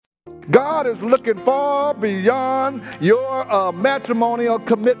God is looking far beyond your matrimonial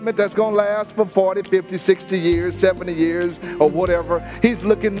commitment that's going to last for 40, 50, 60 years, 70 years, or whatever. He's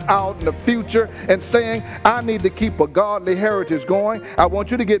looking out in the future and saying, I need to keep a godly heritage going. I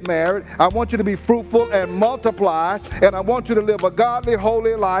want you to get married. I want you to be fruitful and multiply. And I want you to live a godly,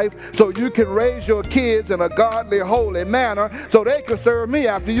 holy life so you can raise your kids in a godly, holy manner so they can serve me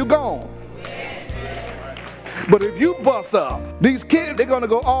after you're gone. But if you bust up, these kids, they're going to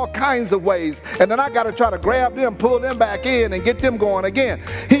go all kinds of ways. And then I got to try to grab them, pull them back in, and get them going again.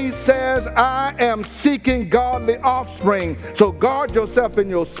 He says, I am seeking godly offspring. So guard yourself in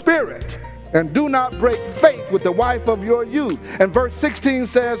your spirit. And do not break faith with the wife of your youth. And verse 16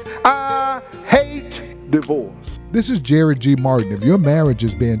 says, I hate divorce. This is Jerry G. Martin. If your marriage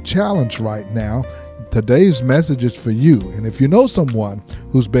is being challenged right now, today's message is for you. And if you know someone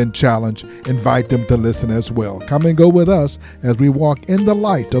who's been challenged, invite them to listen as well. Come and go with us as we walk in the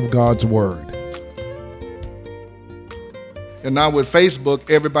light of God's Word. And now with Facebook,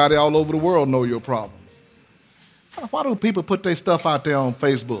 everybody all over the world know your problems. Why do people put their stuff out there on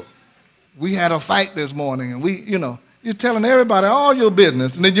Facebook? We had a fight this morning, and you're telling everybody all your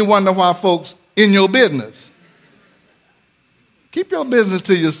business, and then you wonder why folks in your business. Keep your business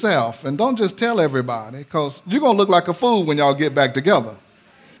to yourself and don't just tell everybody, because you're going to look like a fool when y'all get back together.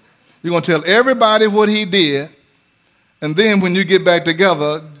 You're going to tell everybody what he did, and then when you get back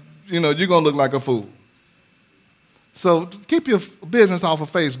together, you're going to look like a fool. So keep your business off of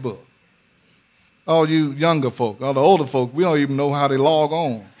Facebook. All you younger folk, all the older folk, we don't even know how they log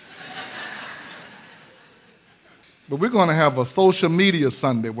on. But we're going to have a social media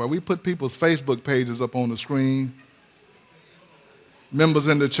Sunday where we put people's Facebook pages up on the screen, members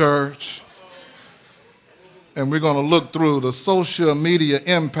in the church, and we're going to look through the social media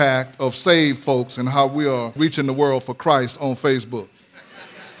impact of saved folks and how we are reaching the world for Christ on Facebook.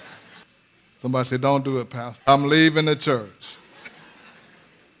 Somebody said, don't do it, Pastor. I'm leaving the church.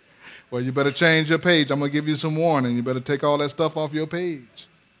 Well, you better change your page. I'm going to give you some warning. You better take all that stuff off your page.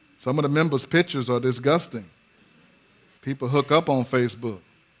 Some of the members' pictures are disgusting. People hook up on Facebook.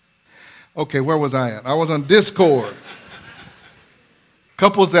 Okay, where was I at? I was on Discord.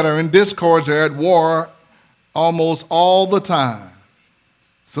 Couples that are in discords are at war almost all the time.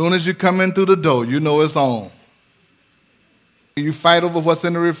 Soon as you come in through the door, you know it's on. You fight over what's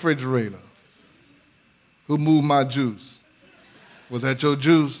in the refrigerator. Who moved my juice? Was that your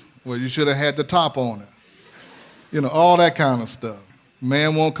juice? Well, you should have had the top on it. All that kind of stuff.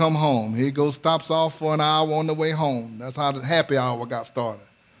 Man won't come home. He stops off for an hour on the way home. That's how the happy hour got started.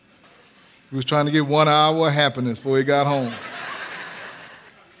 He was trying to get 1 hour of happiness before he got home.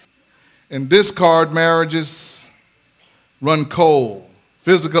 And discard marriages run cold.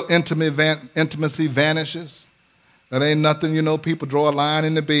 Physical intimacy vanishes. That ain't nothing, people draw a line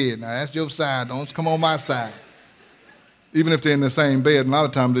in the bed. Now, that's your side. Don't come on my side. Even if they're in the same bed, a lot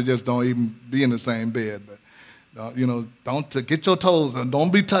of times they just don't even be in the same bed. But, don't get your toes on.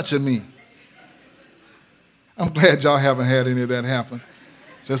 Don't be touching me. I'm glad y'all haven't had any of that happen.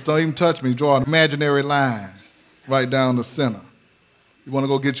 Just don't even touch me. Draw an imaginary line right down the center. You want to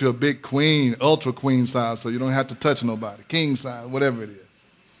go get you a big queen, ultra queen size, so you don't have to touch nobody. King size, whatever it is.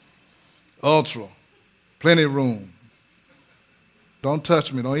 Ultra. Plenty of room. Don't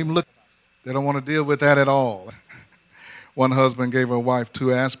touch me. Don't even look. They don't want to deal with that at all. One husband gave her wife 2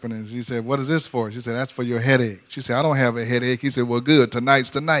 aspirins. He said, what is this for? She said, that's for your headache. She said, I don't have a headache. He said, well, good. Tonight's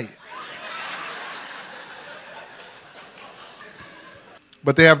the night.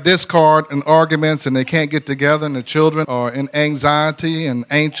 But they have discord and arguments, and they can't get together, and the children are in anxiety and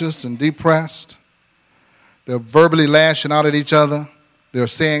anxious and depressed. They're verbally lashing out at each other. They're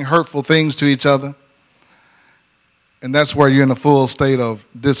saying hurtful things to each other. And that's where you're in a full state of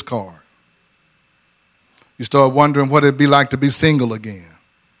discord. You start wondering what it'd be like to be single again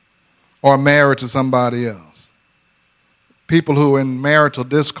or married to somebody else. People who are in marital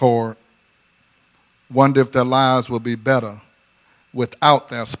discord wonder if their lives will be better without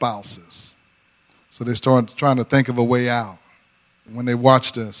their spouses. So they start trying to think of a way out. When they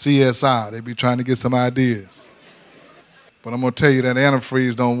watch the CSI, they be trying to get some ideas. But I'm going to tell you that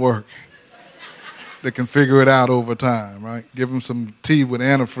antifreeze don't work. They can figure it out over time, right? Give them some tea with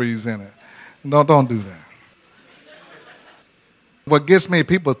antifreeze in it. Don't do that. What gets me,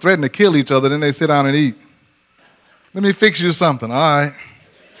 people threaten to kill each other, then they sit down and eat. Let me fix you something, all right?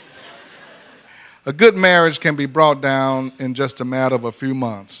 A good marriage can be brought down in just a matter of a few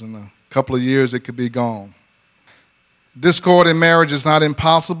months. In a couple of years, it could be gone. Discord in marriage is not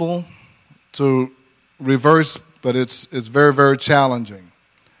impossible to reverse, but it's very, very challenging.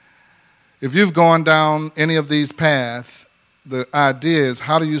 If you've gone down any of these paths The idea is,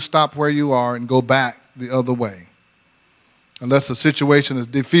 how do you stop where you are and go back the other way? Unless the situation is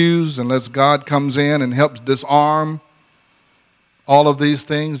diffused, unless God comes in and helps disarm all of these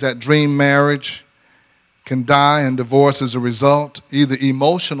things, that dream marriage can die and divorce as a result. Either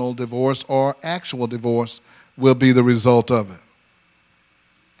emotional divorce or actual divorce will be the result of it.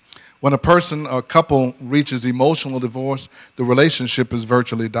 When a person or couple reaches emotional divorce, the relationship is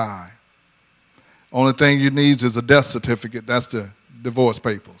virtually die. Only thing you need is a death certificate. That's the divorce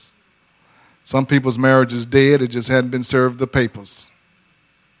papers. Some people's marriage is dead. It just hadn't been served the papers.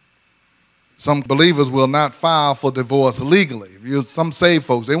 Some believers will not file for divorce legally. Some saved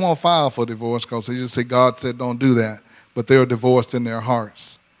folks, they won't file for divorce because they just say, God said don't do that. But they're divorced in their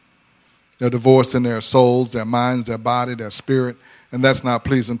hearts. They're divorced in their souls, their minds, their body, their spirit. And that's not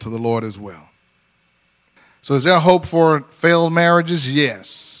pleasing to the Lord as well. So is there hope for failed marriages?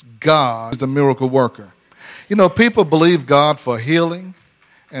 Yes. God is the miracle worker. You know, people believe God for healing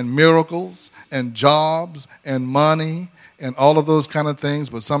and miracles and jobs and money and all of those kind of things,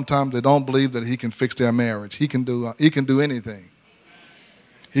 but sometimes they don't believe that he can fix their marriage. He can do anything.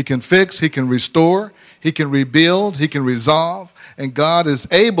 He can fix, he can restore, he can rebuild, he can resolve, and God is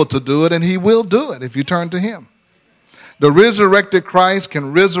able to do it, and he will do it if you turn to him. The resurrected Christ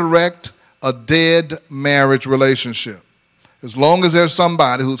can resurrect a dead marriage relationship. As long as there's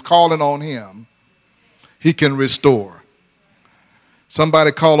somebody who's calling on him, he can restore.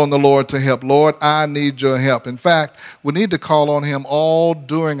 Somebody call on the Lord to help. Lord, I need your help. In fact, we need to call on him all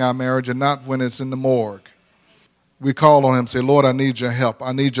during our marriage and not when it's in the morgue. We call on him and say, Lord, I need your help.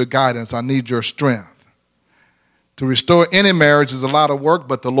 I need your guidance. I need your strength. To restore any marriage is a lot of work,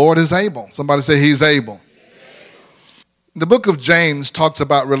 but the Lord is able. Somebody say he's able. The book of James talks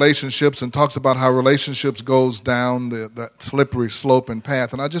about relationships and talks about how relationships goes down the slippery slope and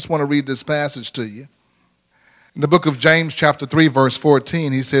path. And I just want to read this passage to you. In the book of James, chapter 3, verse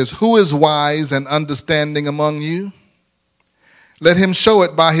 14, he says, who is wise and understanding among you? Let him show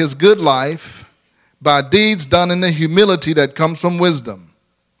it by his good life, by deeds done in the humility that comes from wisdom.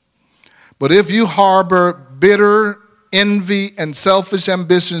 But if you harbor bitter envy and selfish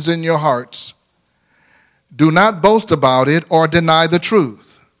ambitions in your hearts, do not boast about it or deny the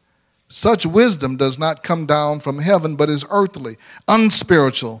truth. Such wisdom does not come down from heaven, but is earthly,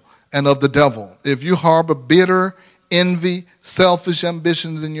 unspiritual, and of the devil. If you harbor bitter envy, selfish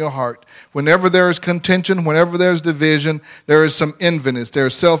ambitions in your heart, whenever there is contention, whenever there's division, there is some enviness, there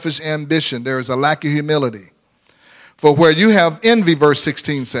is selfish ambition, there is a lack of humility. For where you have envy, verse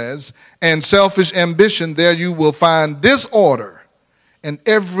 16 says, and selfish ambition, there you will find disorder and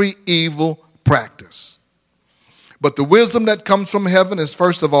every evil practice. But the wisdom that comes from heaven is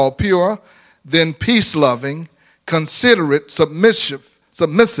first of all pure, then peace-loving, considerate,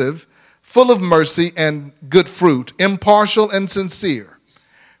 submissive, full of mercy and good fruit, impartial and sincere.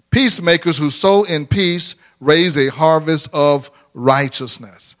 Peacemakers who sow in peace raise a harvest of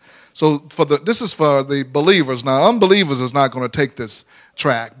righteousness. So this is for the believers. Now, unbelievers is not going to take this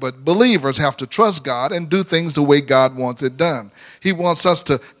track, but believers have to trust God and do things the way God wants it done. He wants us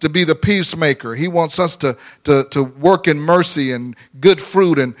to be the peacemaker. He wants us to work in mercy and good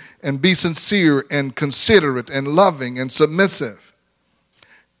fruit and be sincere and considerate and loving and submissive.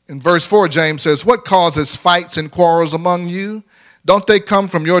 In verse 4, James says, what causes fights and quarrels among you? Don't they come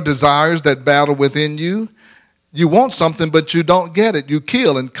from your desires that battle within you? You want something, but you don't get it. You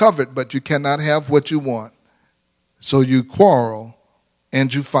kill and covet, but you cannot have what you want. So you quarrel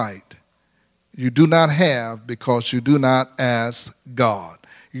and you fight. You do not have because you do not ask God.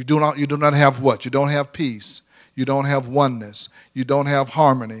 You do not have what? You don't have peace. You don't have oneness. You don't have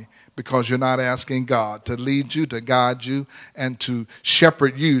harmony because you're not asking God to lead you, to guide you, and to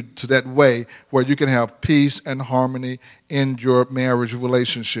shepherd you to that way where you can have peace and harmony in your marriage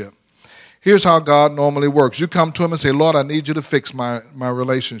relationship. Here's how God normally works. You come to him and say, Lord, I need you to fix my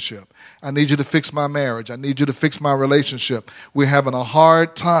relationship. I need you to fix my marriage. I need you to fix my relationship. We're having a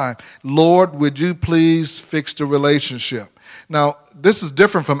hard time. Lord, would you please fix the relationship? Now, this is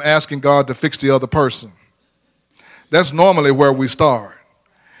different from asking God to fix the other person. That's normally where we start.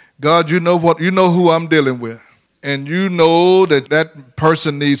 God, you know who I'm dealing with. And you know that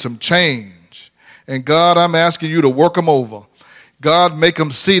person needs some change. And God, I'm asking you to work them over. God, make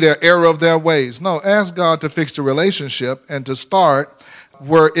them see their error of their ways. No, ask God to fix the relationship and to start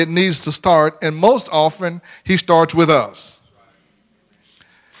where it needs to start. And most often, he starts with us.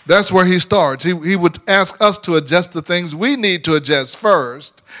 That's where he starts. He would ask us to adjust the things we need to adjust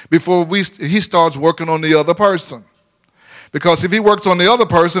first before he starts working on the other person. Because if he works on the other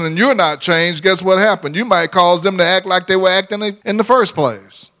person and you're not changed, guess what happened? You might cause them to act like they were acting in the first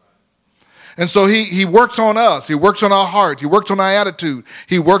place. And so he works on us. He works on our heart. He works on our attitude.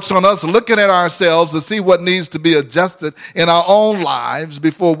 He works on us looking at ourselves to see what needs to be adjusted in our own lives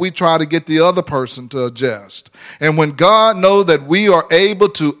before we try to get the other person to adjust. And when God knows that we are able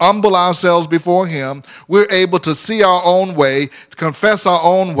to humble ourselves before him, we're able to see our own way, confess our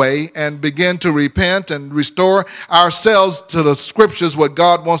own way, and begin to repent and restore ourselves to the scriptures, what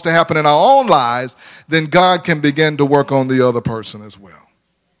God wants to happen in our own lives, then God can begin to work on the other person as well.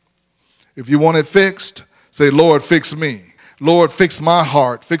 If you want it fixed, say, Lord, fix me. Lord, fix my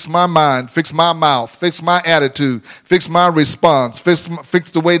heart, fix my mind, fix my mouth, fix my attitude, fix my response, fix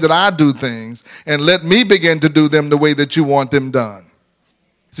the way that I do things, and let me begin to do them the way that you want them done.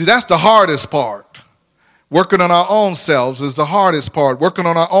 See, that's the hardest part. Working on our own selves is the hardest part. Working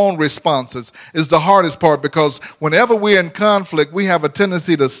on our own responses is the hardest part, because whenever we're in conflict, we have a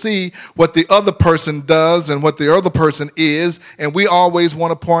tendency to see what the other person does and what the other person is, and we always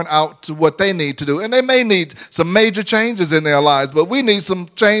want to point out to what they need to do. And they may need some major changes in their lives, but we need some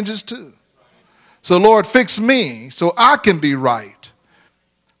changes too. So Lord, fix me so I can be right.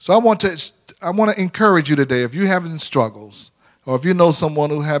 So I want to encourage you today, if you're having struggles, or if you know someone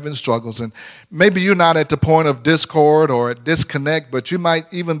who's having struggles, and maybe you're not at the point of discord or disconnect, but you might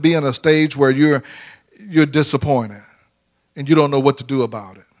even be in a stage where you're disappointed and you don't know what to do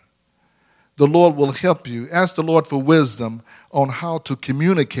about it. The Lord will help you. Ask the Lord for wisdom on how to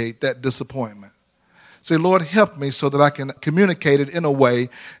communicate that disappointment. Say, Lord, help me so that I can communicate it in a way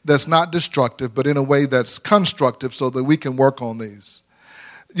that's not destructive, but in a way that's constructive so that we can work on these.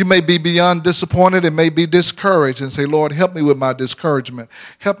 You may be beyond disappointed and may be discouraged and say, Lord, help me with my discouragement.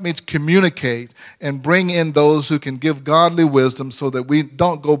 Help me to communicate and bring in those who can give godly wisdom so that we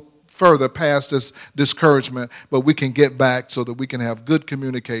don't go further past this discouragement, but we can get back so that we can have good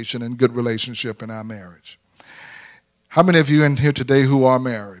communication and good relationship in our marriage. How many of you in here today who are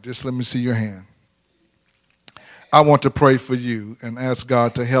married? Just let me see your hand. I want to pray for you and ask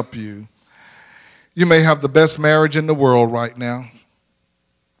God to help you. You may have the best marriage in the world right now,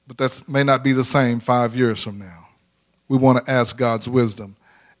 but that may not be the same 5 years from now. We want to ask God's wisdom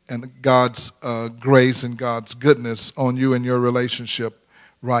and God's grace and God's goodness on you and your relationship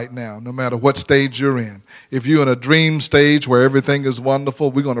right now, no matter what stage you're in. If you're in a dream stage where everything is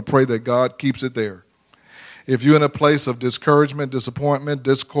wonderful, we're going to pray that God keeps it there. If you're in a place of discouragement, disappointment,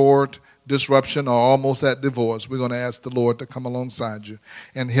 discord, disruption, or almost at divorce, we're going to ask the Lord to come alongside you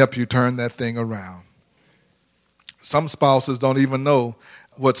and help you turn that thing around. Some spouses don't even know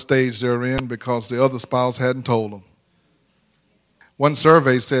what stage they're in because the other spouse hadn't told them. One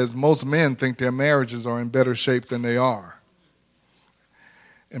survey says most men think their marriages are in better shape than they are.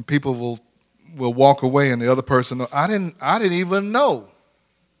 And people will walk away and the other person, I didn't even know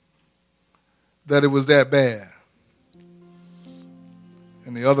that it was that bad.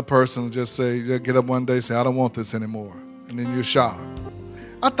 And the other person will just say, they'll get up one day and say, I don't want this anymore. And then you're shocked.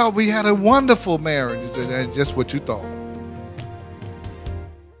 I thought we had a wonderful marriage. That's just what you thought.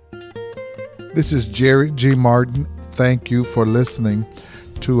 This is Jerry G. Martin. Thank you for listening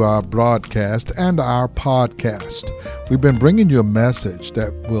to our broadcast and our podcast. We've been bringing you a message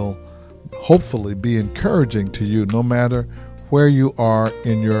that will hopefully be encouraging to you no matter where you are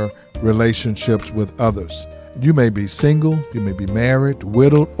in your relationships with others. You may be single, you may be married,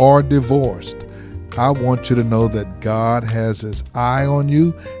 widowed, or divorced. I want you to know that God has his eye on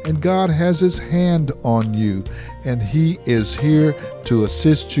you and God has his hand on you, and he is here to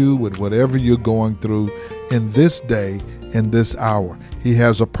assist you with whatever you're going through in this day, in this hour. He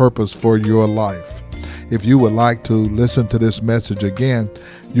has a purpose for your life. If you would like to listen to this message again,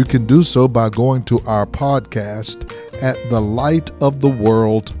 you can do so by going to our podcast at The Light of the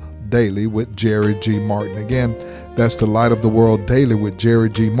World Daily with Jerry G. Martin. Again, that's The Light of the World Daily with Jerry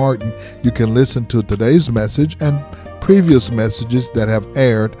G. Martin. You can listen to today's message and previous messages that have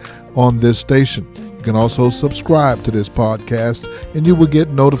aired on this station. You can also subscribe to this podcast and you will get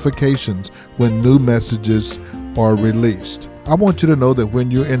notifications when new messages are released. I want you to know that when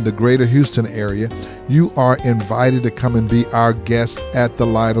you're in the greater Houston area, you are invited to come and be our guest at The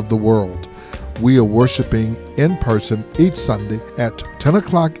Light of the World. We are worshiping in person each Sunday at 10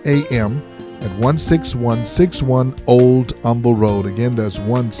 o'clock a.m. at 16161 Old Humble Road. Again, that's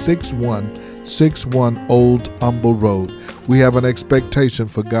 16161 Old Humble Road. We have an expectation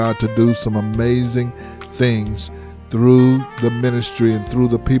for God to do some amazing things through the ministry and through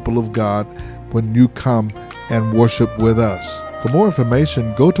the people of God when you come and worship with us. For more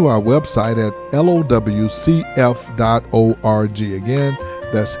information, go to our website at lowcf.org. Again,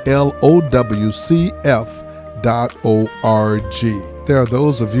 that's lowcf.org. There are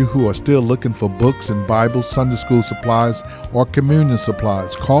those of you who are still looking for books and Bibles, Sunday school supplies, or communion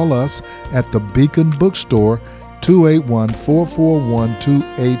supplies. Call us at the Beacon Bookstore,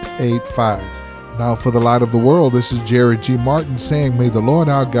 281-441-2885. Now for the Light of the World, this is Jerry G. Martin saying, may the Lord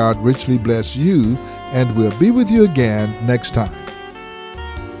our God richly bless you, and we'll be with you again next time.